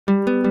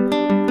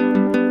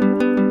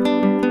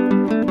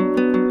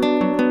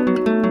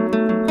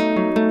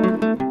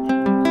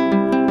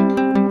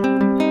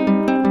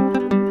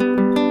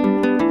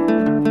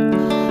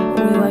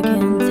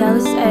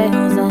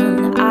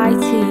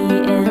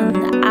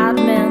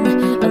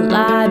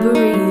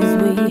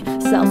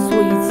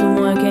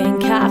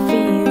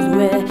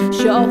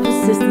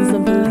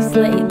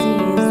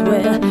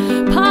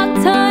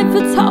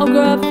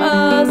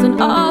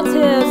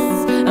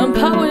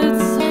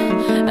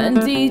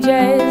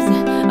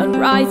and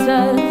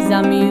writers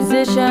and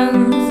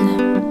musicians.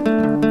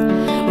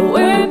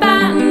 We're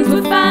bands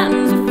with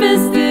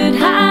fisted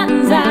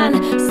hands and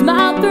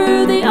smile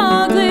through the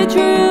ugly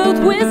truth.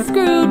 We're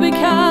screwed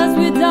because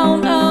we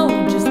don't know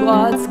just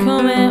what's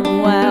coming,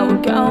 where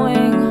we're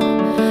going.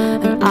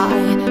 And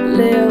I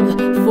live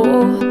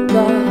for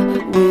the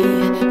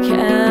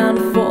weekend,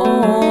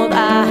 for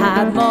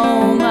that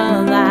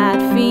moment, that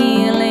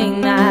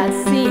feeling, that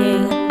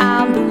seeing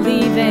and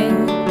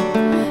believing.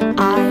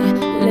 I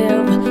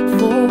live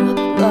for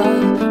the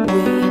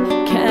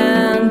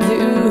weekend. Do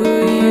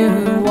you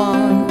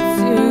want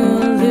to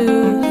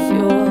lose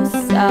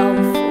yourself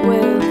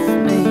with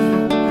me?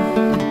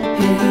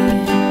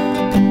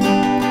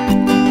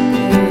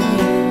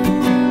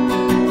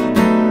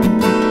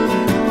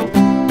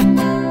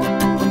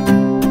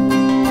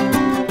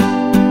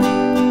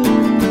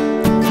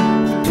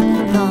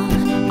 None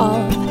of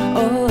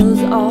us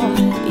are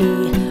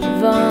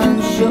even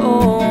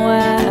sure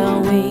where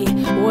we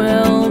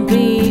will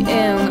be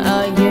in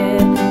a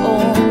year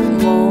or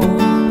more,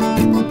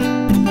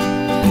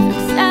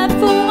 except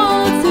for 1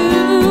 or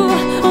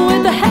 2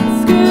 with the head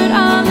screwed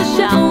on the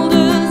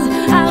shoulders,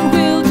 and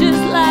we'll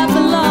just laugh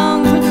along,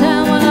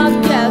 pretend we're not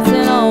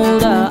getting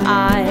older. I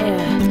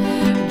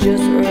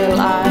just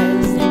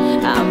realized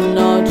I'm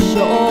not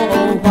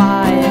sure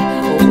why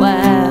or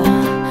where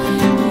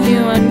you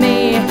and me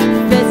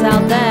fit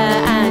out there,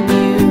 and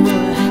you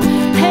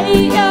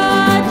hate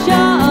your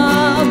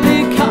job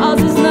because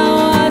there's no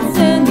what's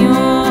in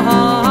your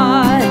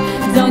heart.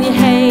 Don't you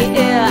hate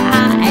it?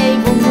 I hate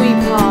when we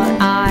part.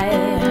 I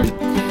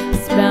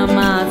spend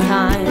my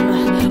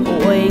time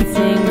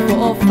waiting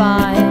for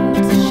fire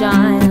to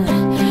shine,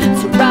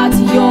 to ride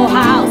to your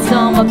house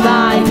on my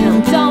bike.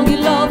 And don't you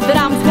love that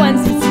I'm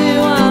 22?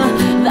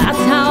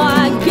 That's how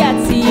I get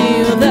to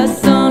you. The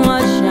sun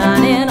was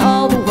shining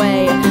all the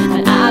way,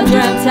 and I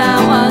dreamt I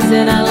was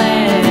in LA.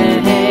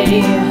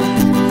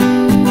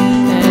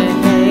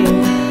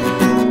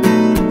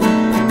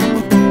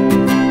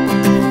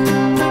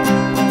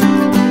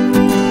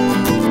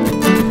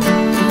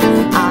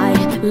 I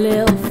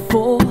live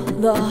for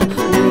the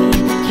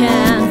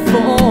weekend,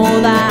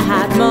 for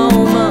that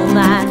moment,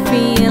 that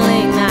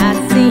feeling, that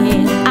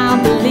seeing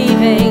and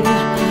believing.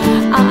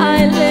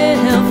 I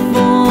live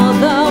for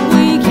the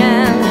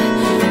weekend.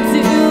 Do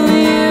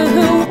you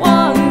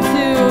want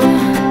to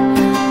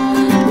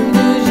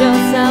lose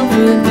yourself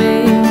with me?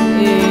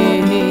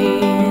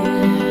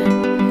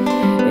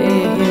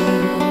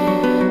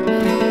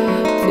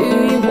 Do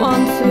you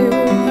want to?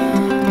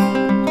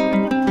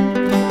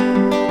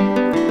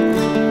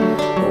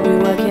 We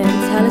work in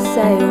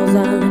telesales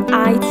and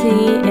IT,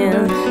 in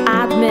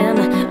admin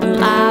and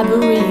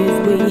libraries.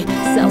 We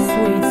sell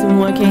sweets and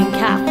work in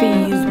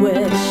cafes.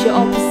 We're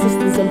shop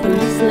assistants and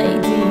police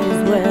ladies.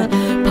 We're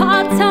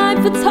part-time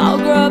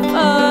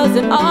photographers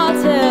and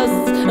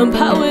artists and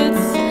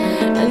poets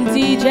and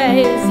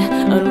DJs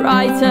and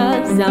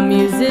writers and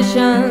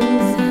musicians.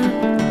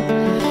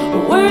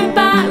 We're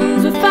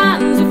bands with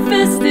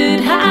fisted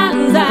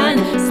hands and